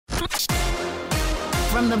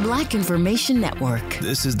from the Black Information Network.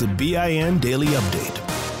 This is the BIN Daily Update.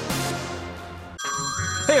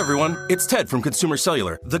 Hey everyone, it's Ted from Consumer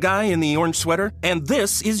Cellular, the guy in the orange sweater, and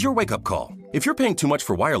this is your wake-up call. If you're paying too much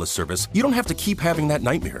for wireless service, you don't have to keep having that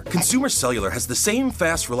nightmare. Consumer Cellular has the same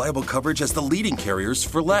fast, reliable coverage as the leading carriers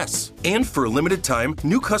for less. And for a limited time,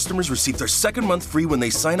 new customers receive their second month free when they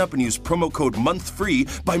sign up and use promo code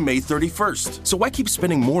MONTHFREE by May 31st. So why keep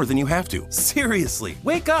spending more than you have to? Seriously,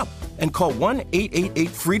 wake up and call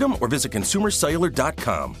 1-888-FREEDOM or visit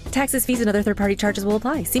consumercellular.com. Taxes, fees, and other third-party charges will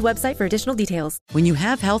apply. See website for additional details. When you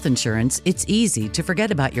have health insurance, it's easy to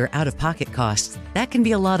forget about your out-of-pocket costs. That can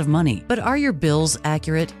be a lot of money. But are your bills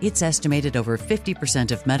accurate? It's estimated over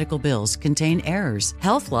 50% of medical bills contain errors.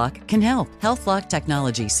 HealthLock can help. HealthLock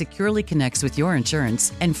technology securely connects with your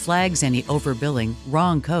insurance and flags any overbilling,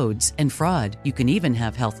 wrong codes, and fraud. You can even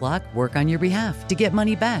have HealthLock work on your behalf to get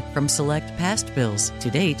money back from select past bills. To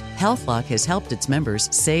date, HealthLock has helped its members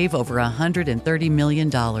save over $130 million.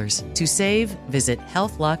 To save, visit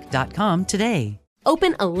healthlock.com today.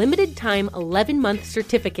 Open a limited-time 11-month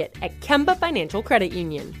certificate at Kemba Financial Credit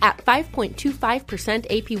Union. At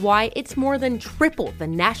 5.25% APY, it's more than triple the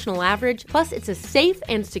national average, plus it's a safe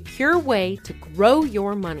and secure way to grow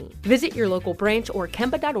your money. Visit your local branch or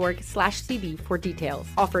kemba.org/CD for details.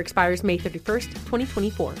 Offer expires May 31st,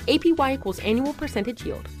 2024. APY equals annual percentage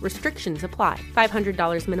yield. Restrictions apply.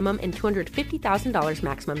 $500 minimum and $250,000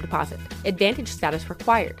 maximum deposit. Advantage status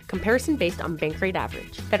required. Comparison based on bank rate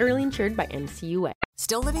average. Federally insured by NCUA.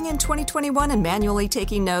 Still living in 2021 and manually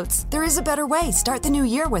taking notes? There is a better way. Start the new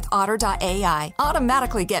year with Otter.ai.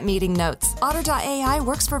 Automatically get meeting notes. Otter.ai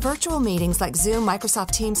works for virtual meetings like Zoom,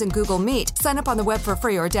 Microsoft Teams, and Google Meet. Sign up on the web for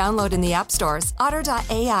free or download in the app stores.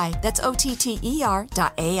 Otter.ai. That's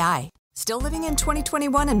OTTER.ai. Still living in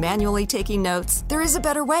 2021 and manually taking notes? There is a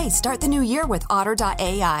better way. Start the new year with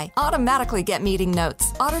Otter.ai. Automatically get meeting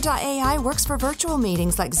notes. Otter.ai works for virtual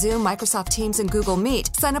meetings like Zoom, Microsoft Teams, and Google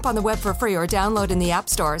Meet. Sign up on the web for free or download in the app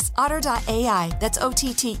stores. Otter.ai. That's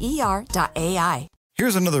OTTER.ai.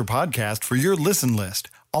 Here's another podcast for your listen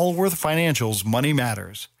list. Allworth Financial's Money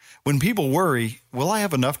Matters. When people worry, will I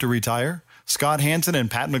have enough to retire? Scott Hansen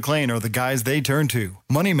and Pat McClain are the guys they turn to.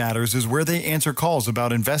 Money Matters is where they answer calls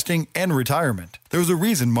about investing and retirement. There's a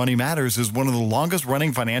reason Money Matters is one of the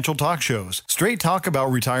longest-running financial talk shows. Straight talk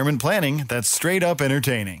about retirement planning that's straight up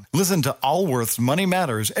entertaining. Listen to Allworth's Money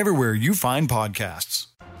Matters everywhere you find podcasts.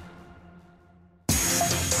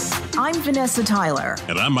 I'm Vanessa Tyler.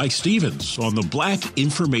 And I'm Mike Stevens on the Black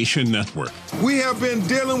Information Network. We have been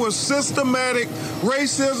dealing with systematic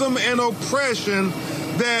racism and oppression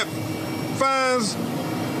that finds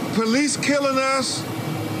police killing us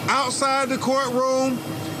outside the courtroom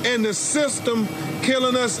and the system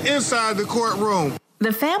killing us inside the courtroom.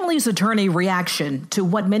 The family's attorney reaction to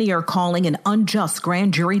what many are calling an unjust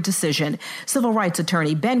grand jury decision. Civil rights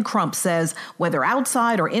attorney Ben Crump says whether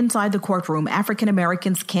outside or inside the courtroom, African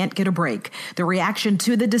Americans can't get a break. The reaction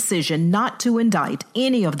to the decision not to indict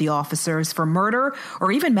any of the officers for murder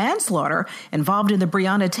or even manslaughter involved in the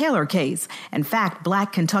Breonna Taylor case. In fact,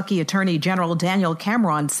 Black Kentucky Attorney General Daniel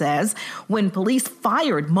Cameron says when police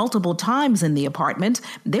fired multiple times in the apartment,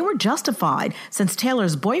 they were justified since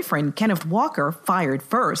Taylor's boyfriend, Kenneth Walker, fired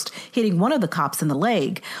first, hitting one of the cops in the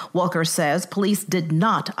leg. Walker says police did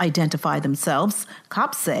not identify themselves.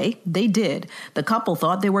 Cops say they did. The couple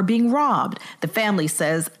thought they were being robbed. The family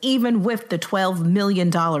says even with the $12 million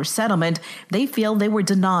settlement, they feel they were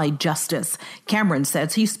denied justice. Cameron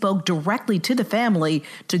says he spoke directly to the family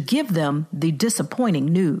to give them the disappointing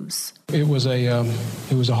news. It was a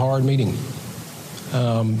hard meeting,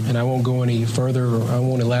 and I won't go any further. I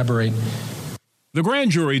won't elaborate. The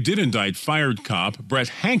grand jury did indict fired cop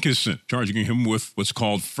Brett Hankison, charging him with what's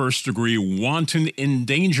called first-degree wanton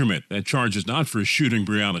endangerment. That charge is not for shooting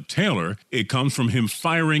Breonna Taylor. It comes from him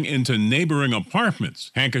firing into neighboring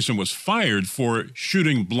apartments. Hankison was fired for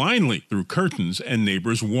shooting blindly through curtains and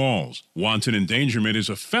neighbors' walls. Wanton endangerment is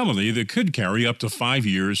a felony that could carry up to 5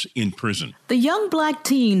 years in prison. The young Black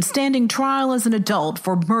teen standing trial as an adult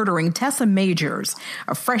for murdering Tessa Majors,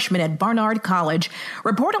 a freshman at Barnard College,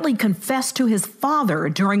 reportedly confessed to his father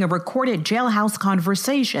during a recorded jailhouse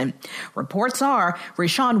conversation. Reports are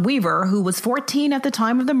Rashawn Weaver, who was 14 at the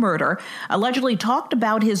time of the murder, allegedly talked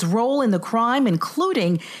about his role in the crime,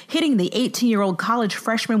 including hitting the 18-year-old college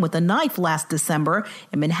freshman with a knife last December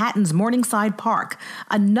in Manhattan's Morningside Park.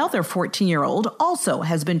 Another 14-year-old also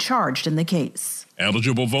has been charged in the case.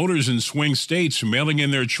 Eligible voters in swing states mailing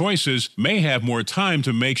in their choices may have more time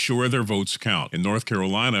to make sure their votes count. In North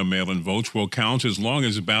Carolina, mail-in votes will count as long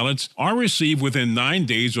as ballots are received within within 9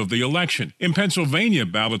 days of the election. In Pennsylvania,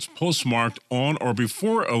 ballots postmarked on or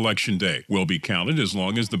before Election Day will be counted as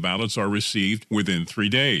long as the ballots are received within 3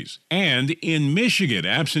 days. And in Michigan,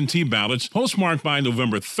 absentee ballots postmarked by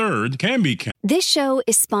November 3rd can be counted. This show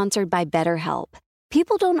is sponsored by BetterHelp.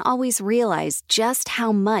 People don't always realize just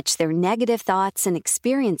how much their negative thoughts and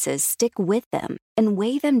experiences stick with them and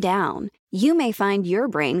weigh them down. You may find your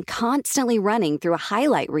brain constantly running through a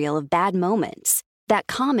highlight reel of bad moments. That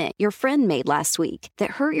comment your friend made last week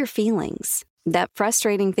that hurt your feelings. That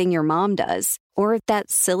frustrating thing your mom does. Or that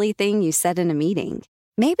silly thing you said in a meeting.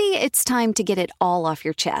 Maybe it's time to get it all off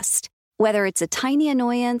your chest. Whether it's a tiny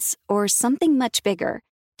annoyance or something much bigger,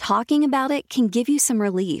 talking about it can give you some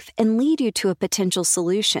relief and lead you to a potential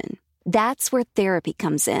solution. That's where therapy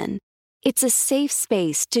comes in. It's a safe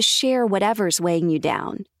space to share whatever's weighing you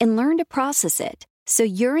down and learn to process it so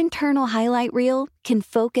your internal highlight reel can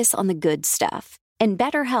focus on the good stuff. And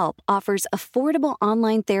BetterHelp offers affordable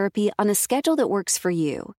online therapy on a schedule that works for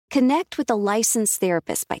you. Connect with a licensed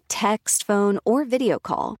therapist by text, phone, or video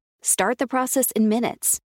call. Start the process in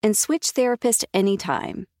minutes and switch therapist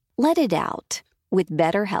anytime. Let it out with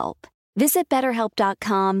BetterHelp. Visit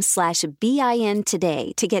BetterHelp.com/BIN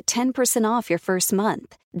today to get 10% off your first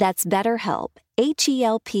month. That's BetterHelp,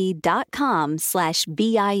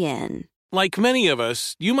 HELP.com/BIN. Like many of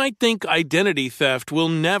us, you might think identity theft will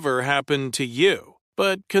never happen to you.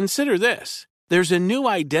 But consider this. There's a new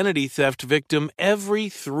identity theft victim every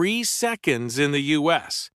 3 seconds in the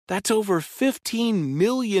U.S. That's over 15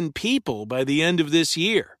 million people by the end of this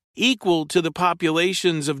year, equal to the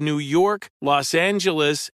populations of New York, Los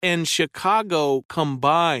Angeles, and Chicago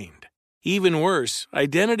combined. Even worse,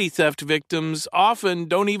 identity theft victims often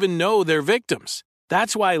don't even know they're victims.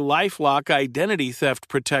 That's why LifeLock Identity Theft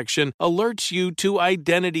Protection alerts you to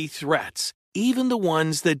identity threats, even the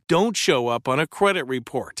ones that don't show up on a credit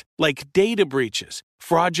report, like data breaches,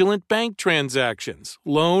 fraudulent bank transactions,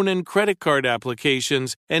 loan and credit card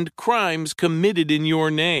applications, and crimes committed in your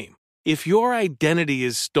name. If your identity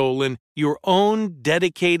is stolen, your own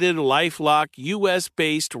dedicated LifeLock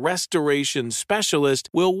U.S.-based restoration specialist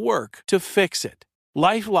will work to fix it.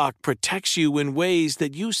 LifeLock protects you in ways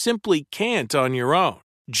that you simply can't on your own.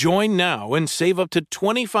 Join now and save up to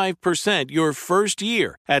 25% your first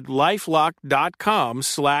year at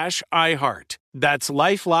LifeLock.com/iHeart. That's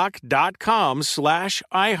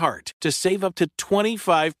LifeLock.com/iHeart to save up to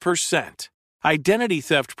 25%. Identity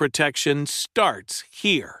theft protection starts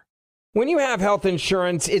here. When you have health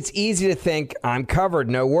insurance, it's easy to think, I'm covered,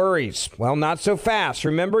 no worries. Well, not so fast.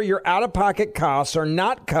 Remember, your out-of-pocket costs are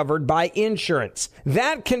not covered by insurance.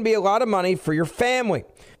 That can be a lot of money for your family.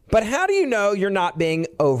 But how do you know you're not being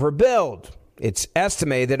overbilled? It's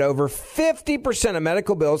estimated that over 50% of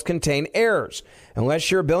medical bills contain errors.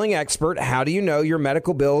 Unless you're a billing expert, how do you know your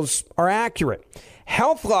medical bills are accurate?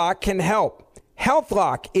 HealthLock can help.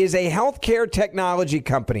 HealthLock is a healthcare technology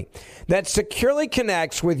company that securely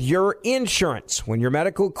connects with your insurance. When your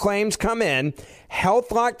medical claims come in,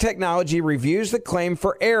 HealthLock technology reviews the claim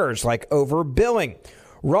for errors like overbilling,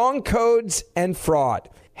 wrong codes, and fraud.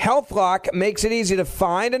 HealthLock makes it easy to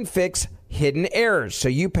find and fix hidden errors, so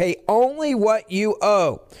you pay only what you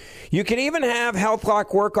owe. You can even have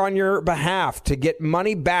HealthLock work on your behalf to get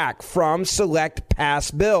money back from select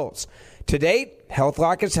past bills. To date,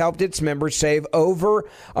 HealthLock has helped its members save over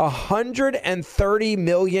 $130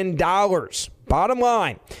 million. Bottom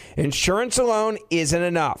line, insurance alone isn't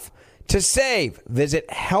enough. To save, visit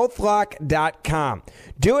healthlock.com.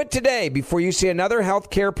 Do it today before you see another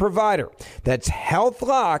healthcare provider. That's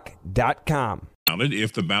healthlock.com.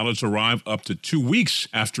 If the ballots arrive up to 2 weeks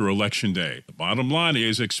after Election Day. The bottom line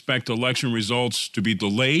is expect election results to be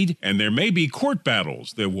delayed, and there may be court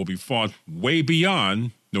battles that will be fought way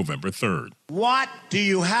beyond November 3rd. What do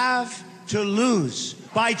you have to lose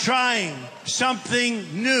by trying something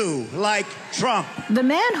new like Trump? The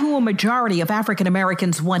man who a majority of African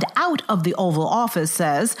Americans want out of the Oval Office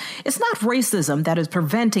says it's not racism that is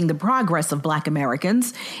preventing the progress of Black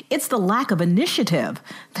Americans. It's the lack of initiative.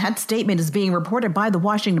 That statement is being reported by the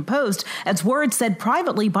Washington Post as words said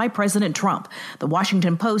privately by President Trump. The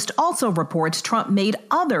Washington Post also reports Trump made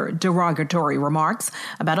other derogatory remarks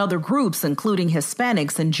about other groups, including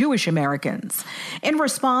Hispanics and Jewish Americans. In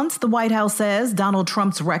response, the White House says Donald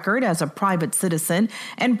Trump's record as a private citizen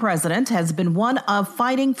and president has been one of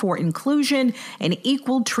fighting for inclusion and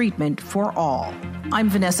equal treatment for all. I'm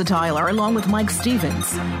Vanessa Tyler, along with Mike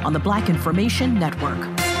Stevens on the Black Information Network.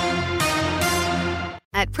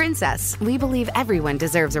 At Princess, we believe everyone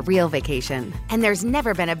deserves a real vacation. And there's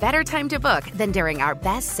never been a better time to book than during our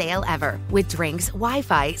best sale ever. With drinks,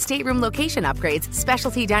 Wi-Fi, stateroom location upgrades,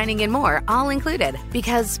 specialty dining, and more, all included.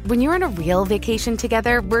 Because when you're on a real vacation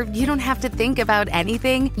together where you don't have to think about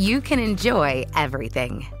anything, you can enjoy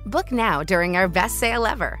everything. Book now during our best sale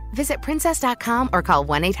ever. Visit princess.com or call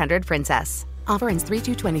 1-800-PRINCESS. Offer ends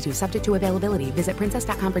 3/2/22, subject to availability. Visit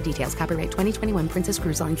princess.com for details. Copyright 2021 Princess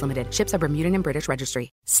Cruise Lines Limited. Ships are Bermudan and British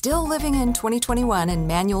Registry. Still living in 2021 and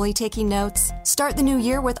manually taking notes? Start the new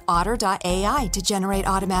year with Otter.ai to generate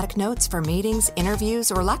automatic notes for meetings,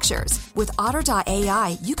 interviews, or lectures. With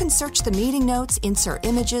Otter.ai, you can search the meeting notes, insert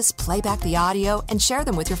images, play back the audio, and share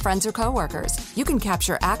them with your friends or coworkers. You can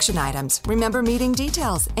capture action items, remember meeting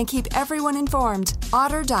details, and keep everyone informed.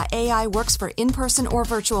 Otter.ai works for in-person or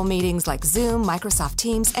virtual meetings like Zoom, Microsoft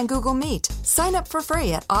Teams, and Google Meet. Sign up for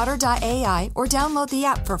free at Otter.ai or download the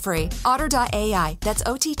app for free. Otter.ai. That's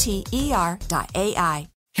OTTER.ai.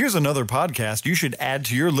 Here's another podcast you should add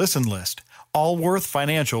to your listen list. Allworth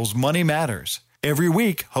Financial's Money Matters. Every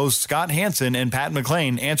week, hosts Scott Hansen and Pat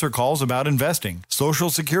McClain answer calls about investing,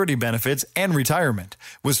 Social Security benefits, and retirement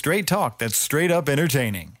with straight talk that's straight up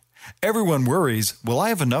entertaining. Everyone worries, will I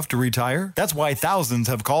have enough to retire? That's why thousands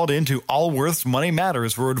have called into Allworth's Money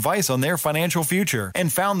Matters for advice on their financial future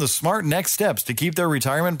and found the smart next steps to keep their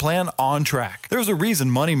retirement plan on track. There's a reason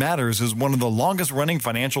Money Matters is one of the longest running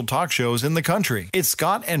financial talk shows in the country. It's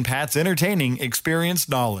Scott and Pat's entertaining, experienced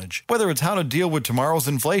knowledge. Whether it's how to deal with tomorrow's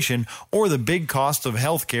inflation or the big costs of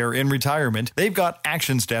healthcare in retirement, they've got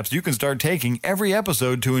action steps you can start taking every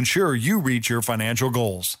episode to ensure you reach your financial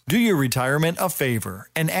goals. Do your retirement a favor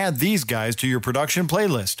and add these guys to your production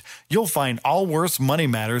playlist. You'll find Allworth's Money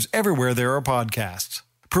Matters everywhere there are podcasts.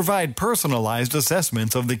 Provide personalized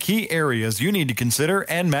assessments of the key areas you need to consider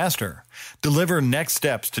and master. Deliver next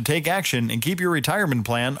steps to take action and keep your retirement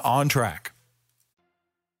plan on track.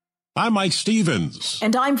 I'm Mike Stevens.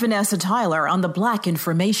 And I'm Vanessa Tyler on the Black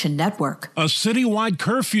Information Network. A citywide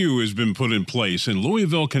curfew has been put in place in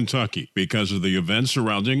Louisville, Kentucky, because of the events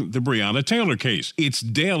surrounding the Breonna Taylor case. It's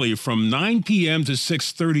daily from 9 p.m. to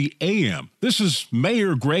 6:30 a.m. This is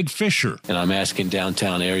Mayor Greg Fisher. And I'm asking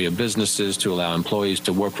downtown area businesses to allow employees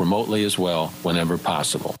to work remotely as well whenever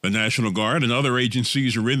possible. The National Guard and other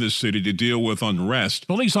agencies are in the city to deal with unrest.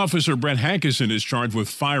 Police officer Brett Hankison is charged with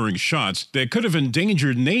firing shots that could have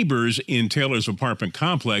endangered neighbors in Taylor's apartment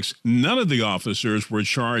complex. None of the officers were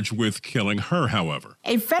charged with killing her, however.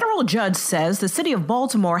 A federal judge says the city of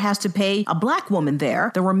Baltimore has to pay a black woman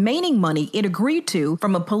there the remaining money it agreed to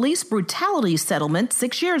from a police brutality settlement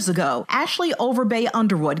 6 years ago. Ashley Overbay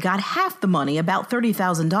Underwood got half the money, about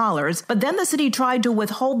 $30,000, but then the city tried to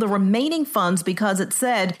withhold the remaining funds because it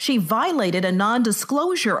said she violated a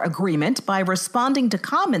non-disclosure agreement by responding to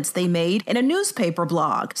comments they made in a newspaper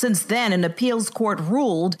blog. Since then, an appeals court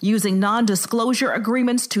ruled using non-disclosure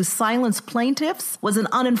agreements to silence plaintiffs was an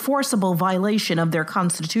unenforceable violation of their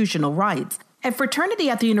constitutional rights. A fraternity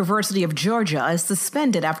at the University of Georgia is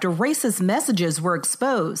suspended after racist messages were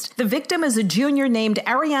exposed. The victim is a junior named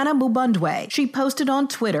Ariana Mubundwe. She posted on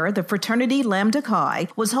Twitter the fraternity Lambda Chi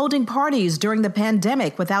was holding parties during the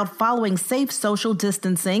pandemic without following safe social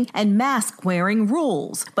distancing and mask-wearing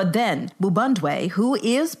rules. But then Mubundwe, who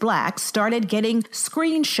is black, started getting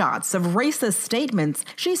screenshots of racist statements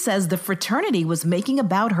she says the fraternity was making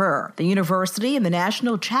about her. The university and the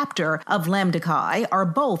national chapter of Lambda Chi are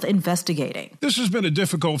both investigating. This has been a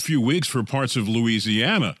difficult few weeks for parts of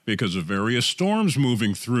Louisiana because of various storms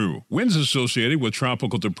moving through. Winds associated with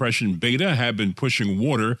Tropical Depression Beta have been pushing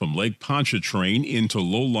water from Lake Pontchartrain into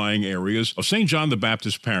low-lying areas of St. John the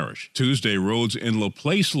Baptist Parish. Tuesday, roads in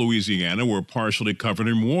Laplace, Louisiana were partially covered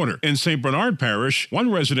in water. In St. Bernard Parish,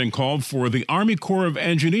 one resident called for the Army Corps of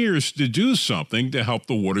Engineers to do something to help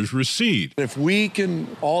the waters recede. If we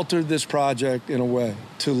can alter this project in a way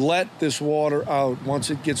to let this water out once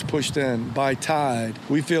it gets pushed in by tide,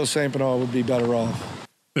 we feel St. Bernard would be better off.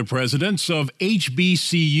 The presidents of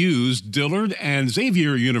HBCUs, Dillard and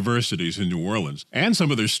Xavier Universities in New Orleans, and some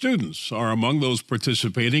of their students are among those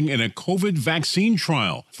participating in a COVID vaccine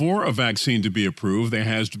trial. For a vaccine to be approved, there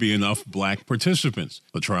has to be enough black participants.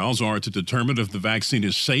 The trials are to determine if the vaccine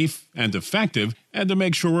is safe and effective and to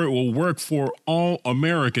make sure it will work for all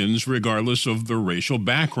Americans regardless of their racial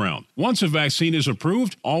background. Once a vaccine is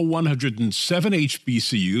approved, all 107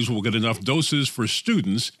 HBCUs will get enough doses for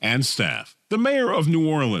students and staff. The mayor of New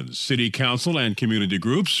Orleans, city council, and community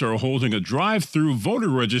groups are holding a drive-through voter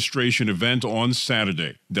registration event on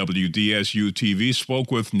Saturday. WDSU-TV spoke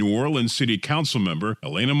with New Orleans City Council member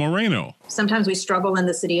Elena Moreno. Sometimes we struggle in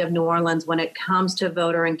the city of New Orleans when it comes to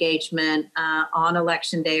voter engagement on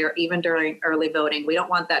Election Day or even during early voting. We don't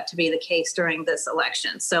want that to be the case during this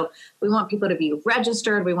election. So we want people to be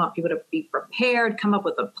registered. We want people to be prepared, come up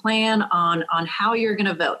with a plan on how you're going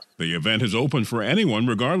to vote. The event is open for anyone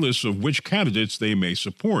regardless of which candidates they may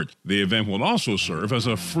support. The event will also serve as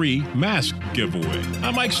a free mask giveaway.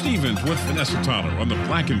 I'm Mike Stevens with Vanessa Tyler on the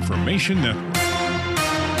Black Information Network.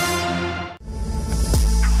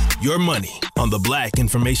 Your money on the Black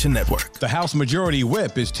Information Network. The House Majority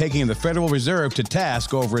Whip is taking the Federal Reserve to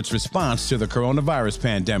task over its response to the coronavirus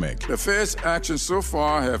pandemic. The Fed's actions so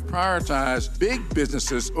far have prioritized big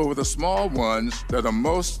businesses over the small ones that are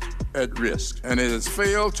most at risk, and it has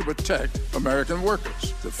failed to protect American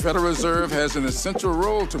workers. The Federal Reserve has an essential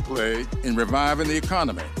role to play in reviving the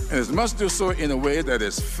economy, and it must do so in a way that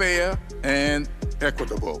is fair and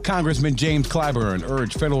equitable. Congressman James Clyburn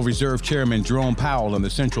urged Federal Reserve Chairman Jerome Powell and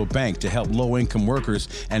the central bank to help low-income workers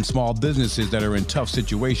and small businesses that are in tough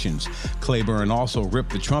situations. Clyburn also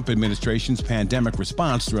ripped the Trump administration's pandemic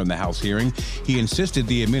response during the House hearing. He insisted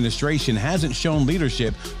the administration hasn't shown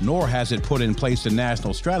leadership, nor has it put in place a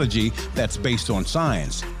national strategy that's based on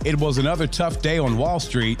science. It was another tough day on Wall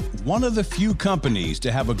Street. One of the few companies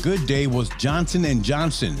to have a good day was Johnson &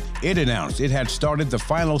 Johnson. It announced it had started the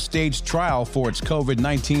final stage trial for its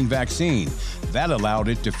COVID-19 vaccine. That allowed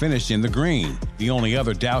it to finish in the green. The only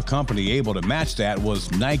other Dow company able to match that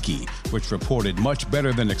was Nike, which reported much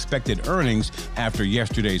better than expected earnings after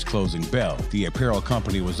yesterday's closing bell. The apparel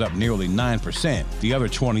company was up nearly 9%. The other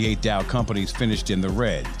 28 Dow companies finished in the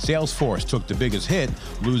red. Salesforce took the biggest hit,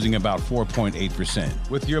 losing about 4.8%.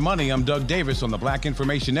 With your money, I'm Doug Davis on the Black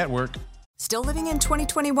Information Network. Still living in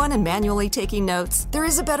 2021 and manually taking notes? There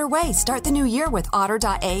is a better way. Start the new year with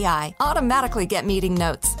Otter.ai. Automatically get meeting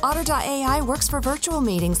notes. Otter.ai works for virtual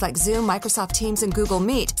meetings like Zoom, Microsoft Teams, and Google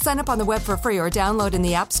Meet. Sign up on the web for free or download in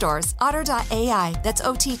the app stores. Otter.ai. That's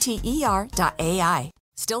OTTER.ai.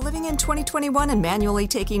 Still living in 2021 and manually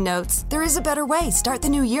taking notes? There is a better way. Start the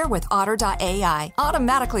new year with Otter.ai.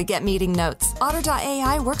 Automatically get meeting notes.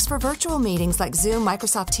 Otter.ai works for virtual meetings like Zoom,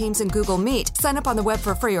 Microsoft Teams, and Google Meet. Sign up on the web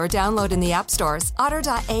for free or download in the app stores.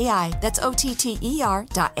 Otter.ai. That's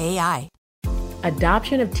OTTER.ai.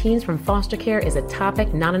 Adoption of teens from foster care is a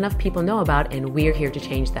topic not enough people know about, and we're here to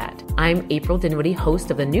change that. I'm April Dinwiddie, host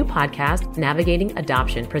of the new podcast, Navigating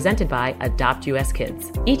Adoption, presented by Adopt US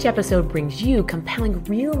Kids. Each episode brings you compelling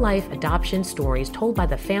real-life adoption stories told by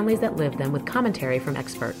the families that live them with commentary from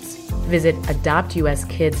experts. Visit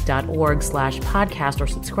adoptuskids.org/podcast or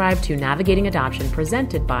subscribe to Navigating Adoption,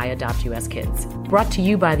 presented by Adopt US Kids. Brought to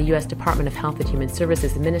you by the U.S. Department of Health and Human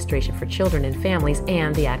Services Administration for Children and Families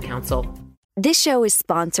and the Ad Council. This show is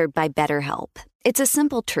sponsored by BetterHelp. It's a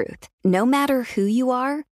simple truth. No matter who you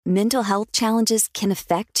are, mental health challenges can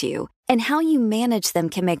affect you, and how you manage them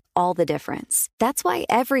can make all the difference. That's why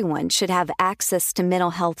everyone should have access to mental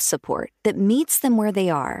health support that meets them where they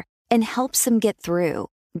are and helps them get through.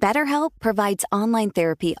 BetterHelp provides online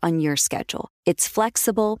therapy on your schedule. It's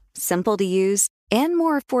flexible, simple to use, and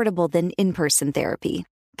more affordable than in-person therapy.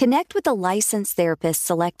 Connect with a licensed therapist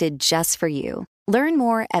selected just for you. Learn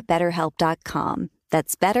more at BetterHelp.com.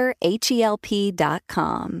 That's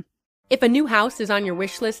BetterHelp.com. If a new house is on your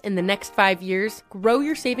wish list in the next 5 years, grow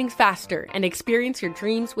your savings faster and experience your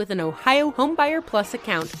dreams with an Ohio Homebuyer Plus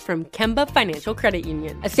account from Kemba Financial Credit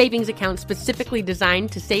Union. A savings account specifically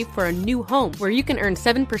designed to save for a new home, where you can earn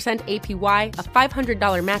 7% APY, a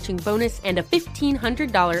 $500 matching bonus, and a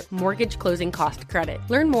 $1,500 mortgage closing cost credit.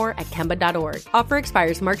 Learn more at Kemba.org. Offer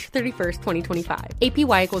expires March 31st, 2025.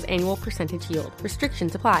 APY equals annual percentage yield.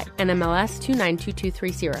 Restrictions apply. NMLS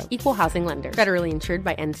 292230. Equal housing lender. Federally insured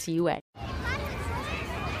by NCUA.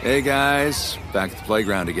 Hey guys, back at the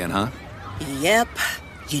playground again, huh? Yep.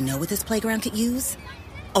 You know what this playground could use?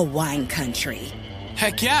 A wine country.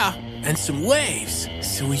 Heck yeah, and some waves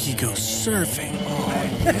so we could go surfing. Oh,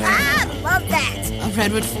 yeah. Love that. A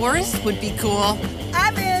redwood forest would be cool.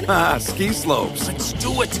 I'm in. Ski slopes. Let's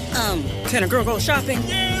do it. Can a girl go shopping?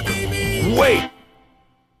 Yeah, baby. Wait.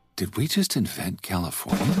 Did we just invent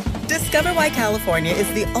California? Discover why California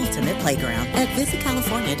is the ultimate playground at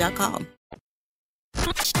visitcalifornia.com.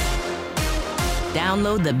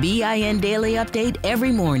 Download the BIN Daily Update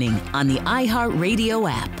every morning on the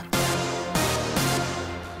iHeartRadio app.